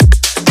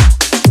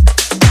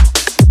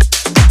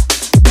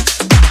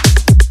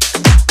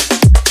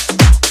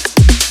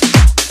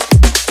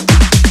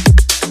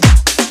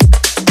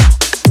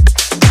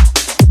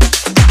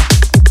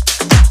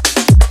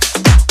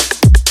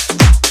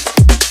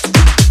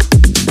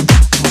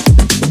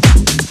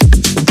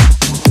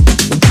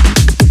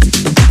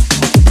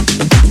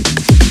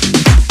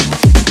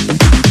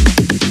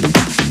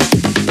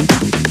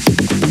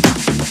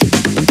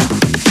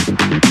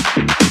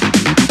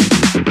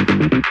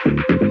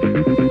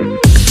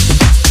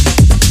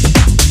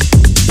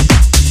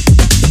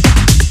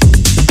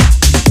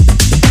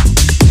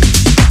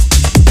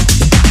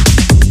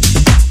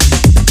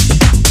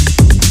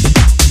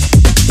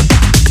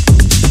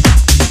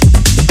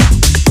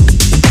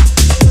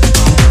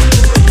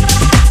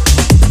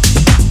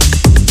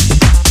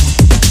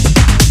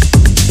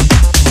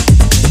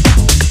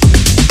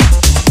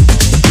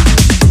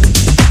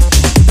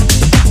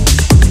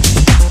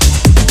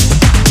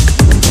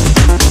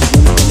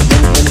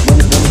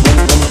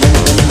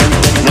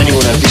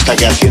artista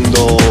que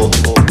haciendo,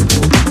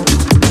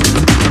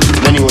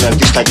 no hay ningún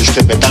artista que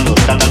esté petando,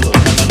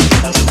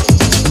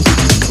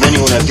 no hay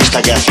ningún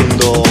artista que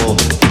haciendo,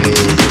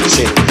 yo qué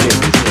sé,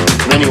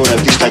 no hay ningún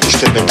artista que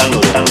esté petando.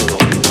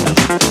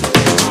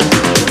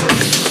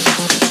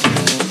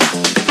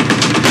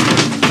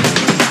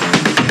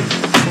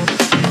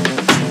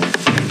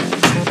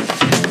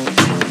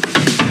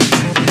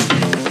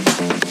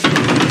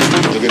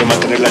 Yo quiero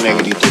mantener la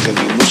negritud en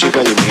mi música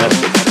y en mi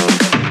arte.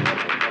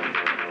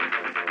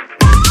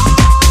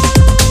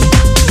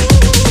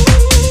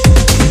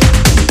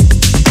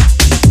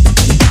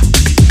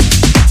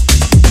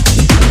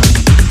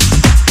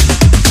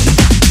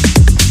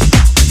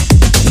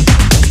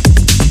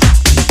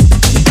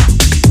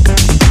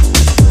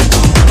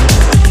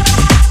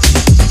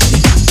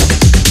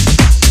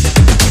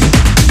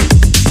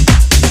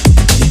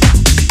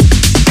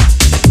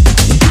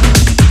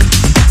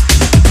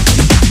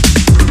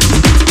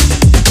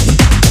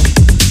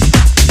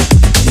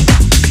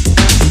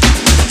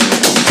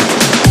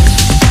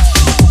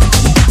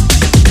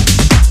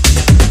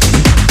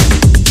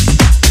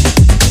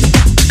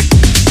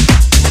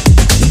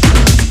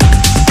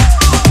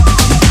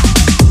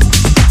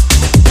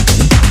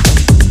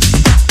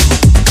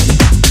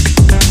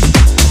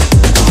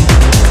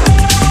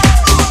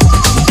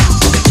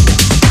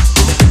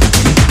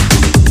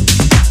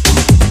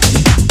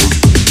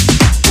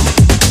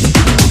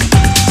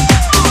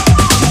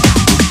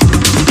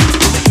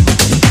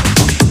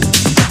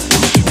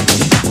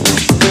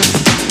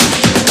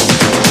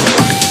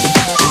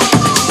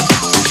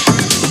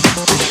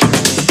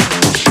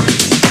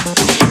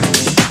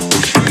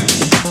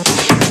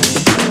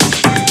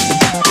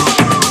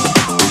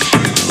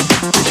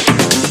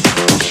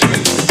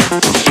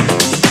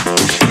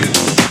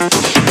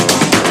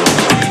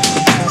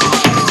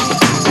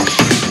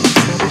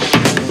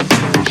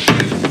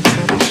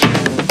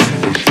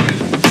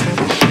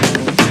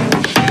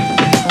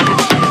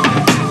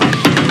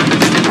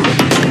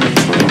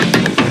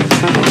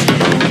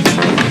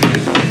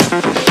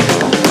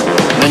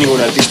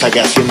 Ningún artista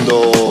que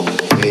haciendo,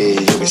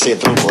 yo que sé,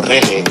 tronco,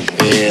 reggae,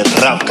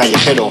 rap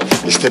callejero,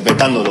 esté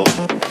petándolo.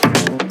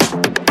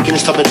 ¿Quién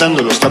está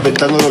petándolo? Está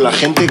petándolo la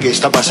gente que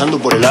está pasando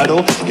por el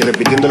aro y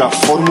repitiendo las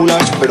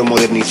fórmulas, pero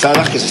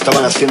modernizadas, que se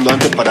estaban haciendo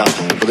antes para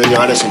poder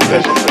llegar a ese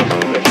nivel.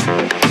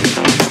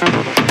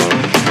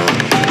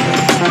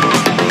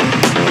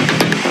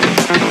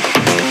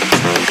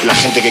 La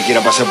gente que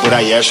quiera pasar por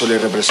ahí a eso le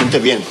represente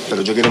bien,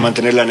 pero yo quiero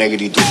mantener la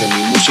negritud en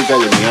mi música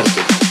y en mi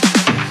arte.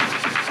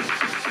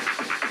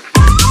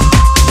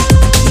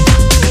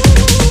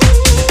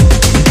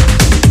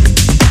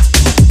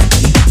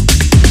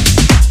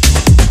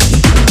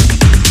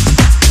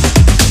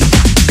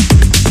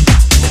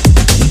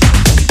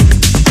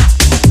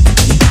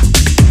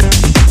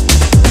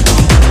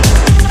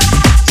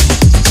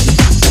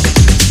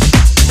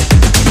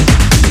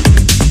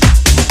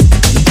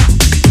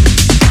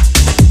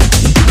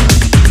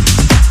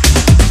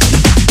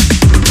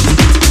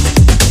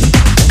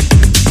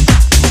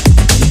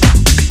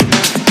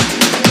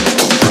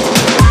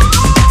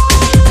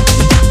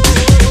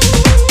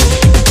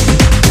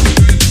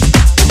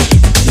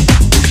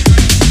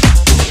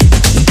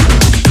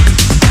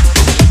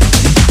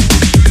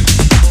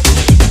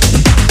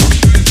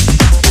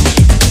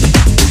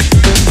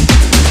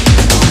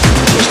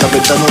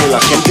 La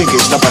gente que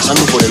está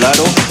pasando por el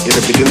aro y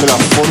repitiendo las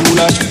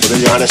fórmulas para poder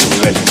llegar a ese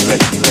nivel.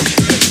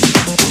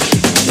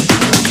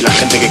 La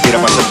gente que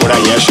quiera pasar por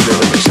ahí a eso le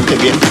represente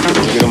bien,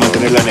 pero yo quiero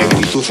mantener la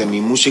negritud en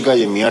mi música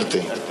y en mi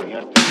arte.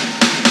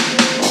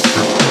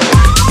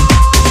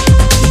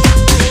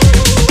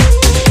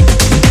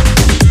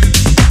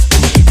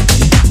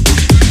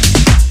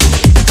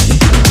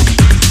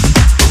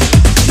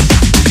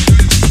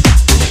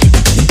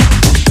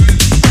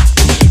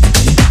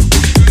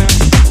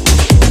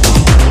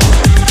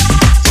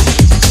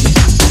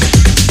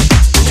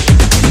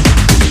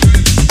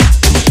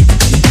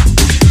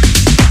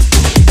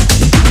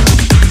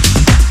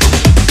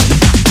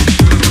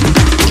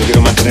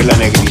 La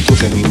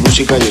negritud en mi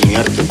música y en mi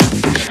arte.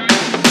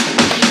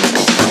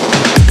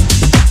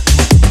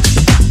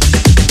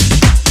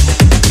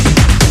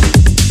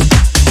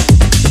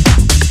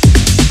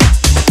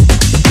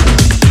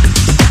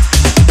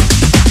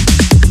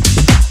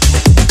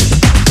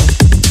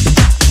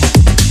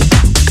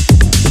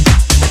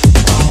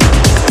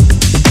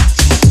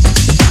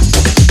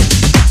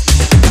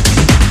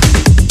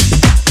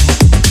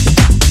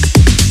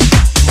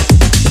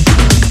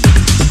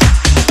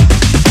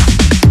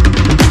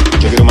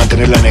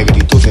 La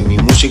negritud en mi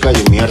música y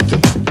en mi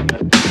arte.